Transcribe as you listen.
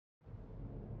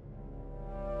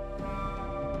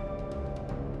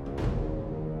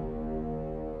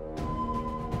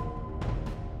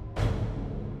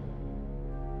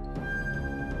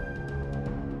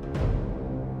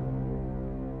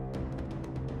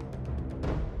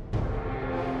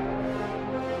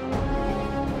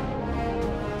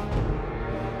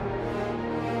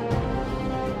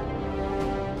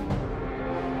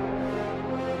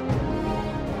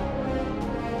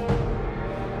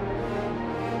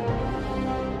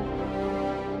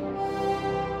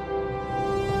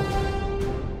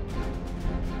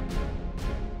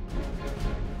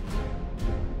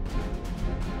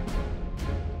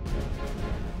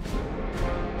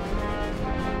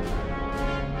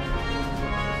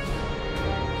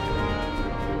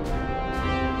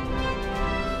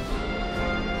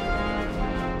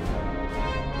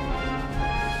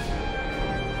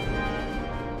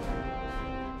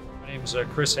name's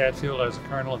Chris Hadfield. I was a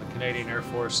colonel in the Canadian Air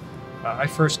Force. I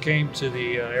first came to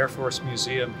the Air Force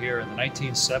Museum here in the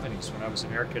 1970s when I was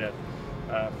an air cadet.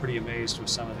 Pretty amazed with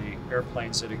some of the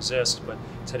airplanes that exist, but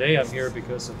today I'm here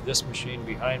because of this machine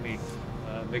behind me,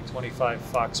 MiG-25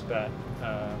 Foxbat.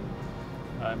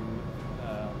 I'm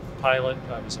a pilot.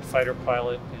 I was a fighter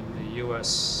pilot in the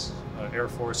U.S. Air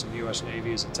Force and U.S.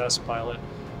 Navy as a test pilot,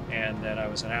 and then I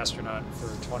was an astronaut for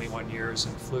 21 years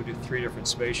and flew to 3 different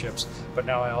spaceships, but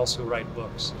now I also write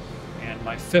books. And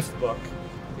my 5th book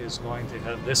is going to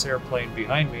have this airplane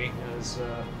behind me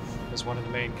as one of the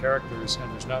main characters,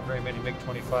 and there's not very many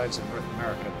MiG-25s in North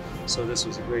America, so this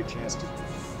was a great chance to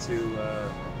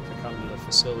come to the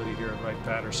facility here at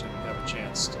Wright-Patterson and have a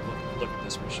chance to look at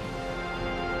this machine.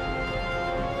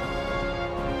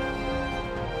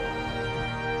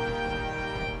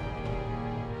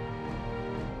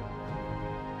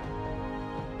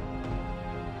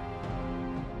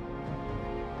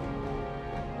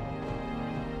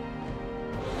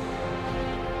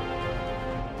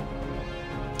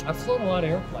 I've flown a lot of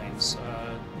airplanes,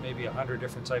 maybe 100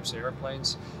 different types of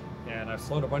airplanes, and I've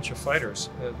flown a bunch of fighters.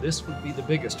 This would be the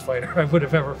biggest fighter I would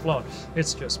have ever flown.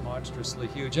 It's just monstrously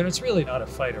huge, and it's really not a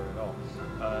fighter at all.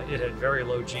 It had very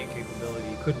low G capability.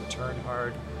 You couldn't turn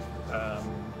hard.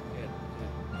 It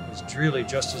was really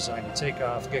just designed to take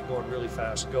off, get going really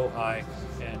fast, go high,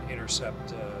 and intercept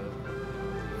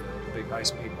the big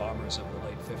high-speed bombers of the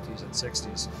late 50s and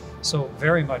 60s. So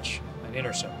very much an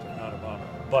interceptor, not a bomber,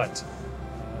 but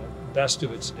best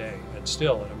of its day, and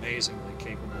still an amazingly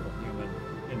capable human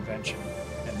invention.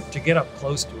 And to get up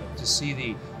close to it, to see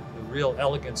the real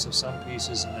elegance of some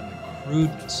pieces and then the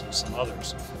crudeness of some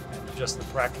others, and just the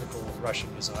practical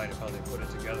Russian design of how they put it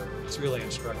together, it's really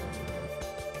instructive.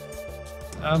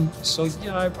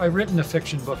 I've written a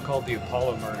fiction book called The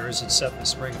Apollo Murders. It's set in the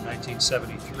spring of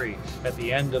 1973, at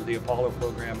the end of the Apollo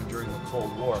program and during the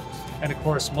Cold War. And of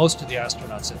course, most of the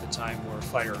astronauts at the time were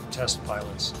fighter test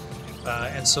pilots.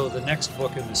 And so the next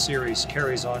book in the series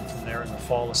carries on from there in the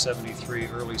fall of '73,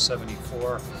 early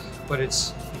 '74. But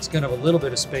it's going to have a little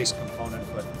bit of space component,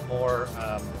 but more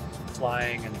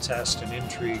flying and test and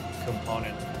intrigue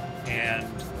component. And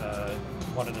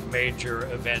one of the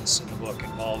major events in the book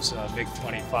involves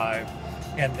MiG-25,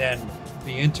 and then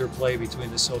the interplay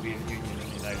between the Soviet Union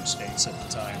and the United States at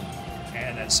the time,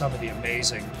 and then some of the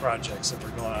amazing projects that were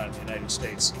going on in the United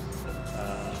States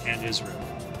and Israel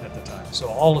at the time. So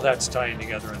all of that's tying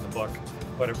together in the book,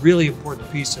 but a really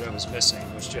important piece that I was missing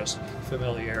was just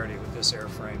familiarity with this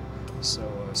airframe. So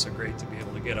great to be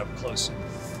able to get up close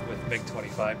with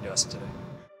MiG-25 dust today.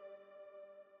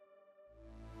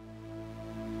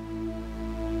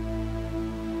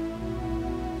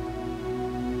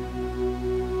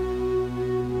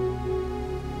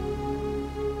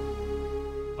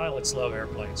 Pilots love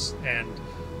airplanes, and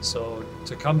so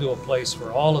to come to a place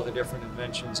where all of the different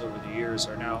inventions over the years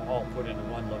are now all put into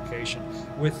one location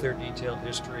with their detailed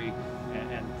history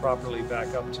and properly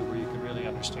back up to where you can really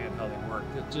understand how they work.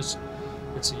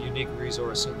 It's a unique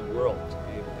resource in the world to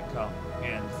be able to come.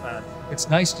 And it's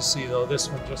nice to see, though, this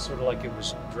one just sort of like it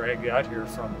was dragged out here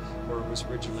from where it was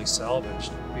originally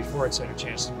salvaged before it's had a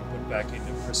chance to be put back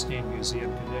into pristine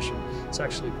museum condition. It's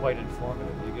actually quite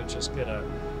informative. You can just get a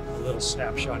little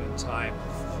snapshot in time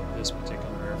of this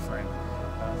particular airframe.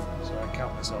 So I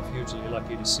count myself hugely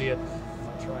lucky to see it.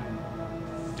 I'll try and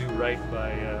do right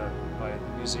by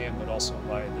the museum, but also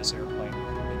by this airplane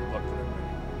in the book that I'm